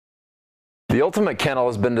The Ultimate Kennel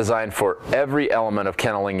has been designed for every element of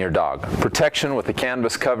kenneling your dog. Protection with a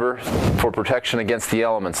canvas cover for protection against the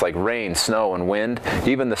elements like rain, snow, and wind,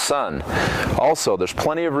 even the sun. Also, there's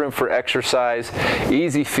plenty of room for exercise,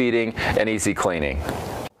 easy feeding, and easy cleaning.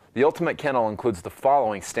 The Ultimate Kennel includes the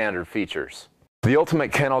following standard features. The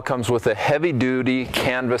Ultimate Kennel comes with a heavy-duty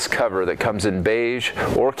canvas cover that comes in beige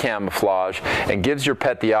or camouflage and gives your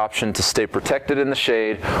pet the option to stay protected in the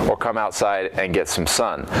shade or come outside and get some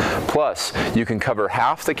sun. Plus, you can cover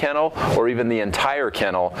half the kennel or even the entire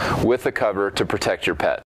kennel with the cover to protect your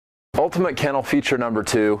pet. Ultimate Kennel feature number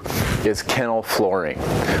 2 is kennel flooring.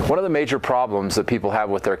 One of the major problems that people have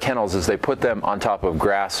with their kennels is they put them on top of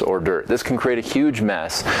grass or dirt. This can create a huge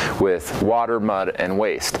mess with water, mud, and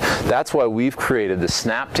waste. That's why we've created the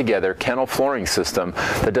snap together kennel flooring system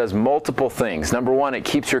that does multiple things. Number 1, it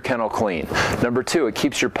keeps your kennel clean. Number 2, it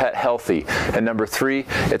keeps your pet healthy. And number 3,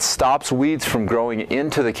 it stops weeds from growing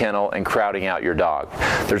into the kennel and crowding out your dog.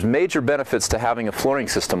 There's major benefits to having a flooring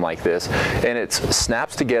system like this, and it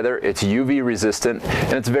snaps together. It's UV resistant,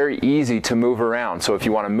 and it's very easy to move around. So if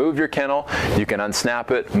you want to move your kennel, you can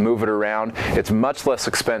unsnap it, move it around. It's much less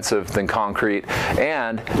expensive than concrete,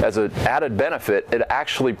 and as an added benefit, it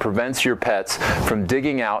actually prevents your pets from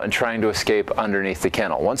digging out and trying to escape underneath the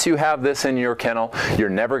kennel. Once you have this in your kennel, you're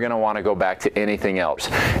never going to want to go back to anything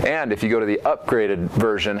else. And if you go to the upgraded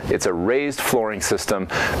version, it's a raised flooring system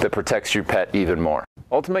that protects your pet even more.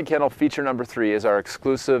 Ultimate Kennel feature number 3 is our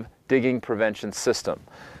exclusive digging prevention system.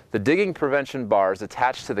 The digging prevention bar is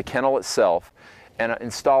attached to the kennel itself and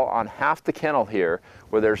install on half the kennel here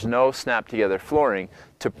where there's no snap together flooring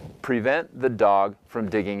to prevent the dog from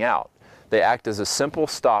digging out. They act as a simple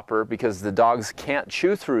stopper because the dogs can't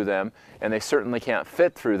chew through them and they certainly can't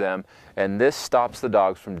fit through them, and this stops the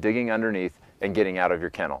dogs from digging underneath and getting out of your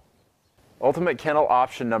kennel. Ultimate Kennel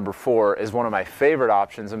option number 4 is one of my favorite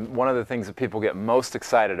options and one of the things that people get most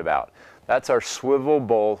excited about. That's our swivel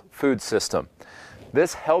bowl food system.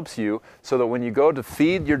 This helps you so that when you go to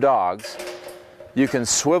feed your dogs, you can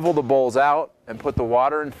swivel the bowls out and put the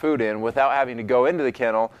water and food in without having to go into the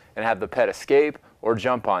kennel and have the pet escape or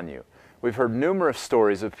jump on you. We've heard numerous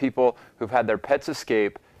stories of people who've had their pets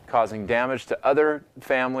escape, causing damage to other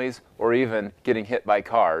families or even getting hit by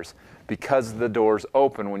cars because the door's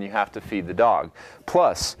open when you have to feed the dog.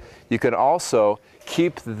 Plus, you can also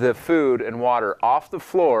keep the food and water off the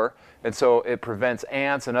floor, and so it prevents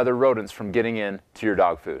ants and other rodents from getting in to your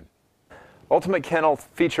dog food. Ultimate Kennel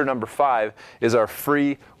feature number 5 is our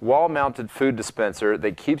free wall-mounted food dispenser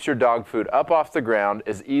that keeps your dog food up off the ground,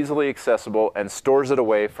 is easily accessible, and stores it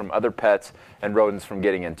away from other pets and rodents from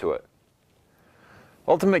getting into it.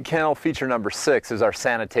 Ultimate Kennel feature number 6 is our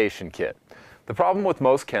sanitation kit. The problem with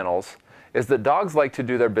most kennels is that dogs like to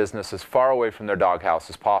do their business as far away from their doghouse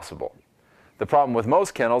as possible. The problem with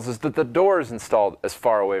most kennels is that the door is installed as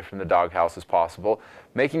far away from the doghouse as possible,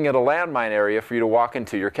 making it a landmine area for you to walk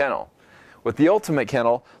into your kennel. With the Ultimate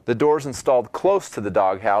Kennel, the door is installed close to the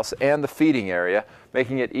doghouse and the feeding area,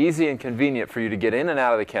 making it easy and convenient for you to get in and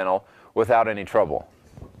out of the kennel without any trouble.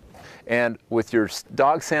 And with your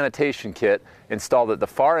dog sanitation kit installed at the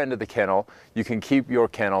far end of the kennel, you can keep your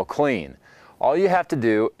kennel clean. All you have to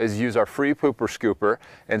do is use our free pooper scooper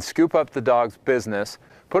and scoop up the dog's business,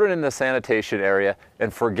 put it in the sanitation area,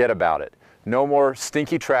 and forget about it. No more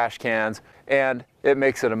stinky trash cans, and it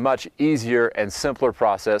makes it a much easier and simpler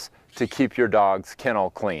process to keep your dog's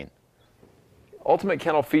kennel clean. Ultimate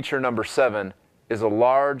Kennel feature number 7 is a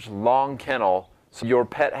large, long kennel so your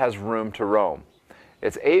pet has room to roam.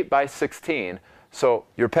 It's 8 by 16, so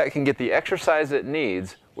your pet can get the exercise it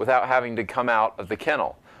needs without having to come out of the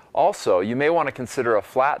kennel. Also, you may want to consider a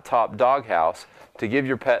flat-top doghouse to give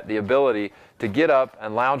your pet the ability to get up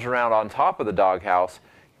and lounge around on top of the doghouse,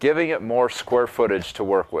 giving it more square footage to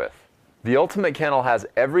work with. The Ultimate Kennel has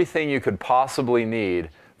everything you could possibly need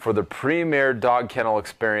for the premier dog kennel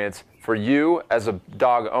experience for you as a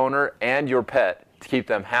dog owner and your pet to keep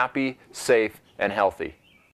them happy, safe, and healthy.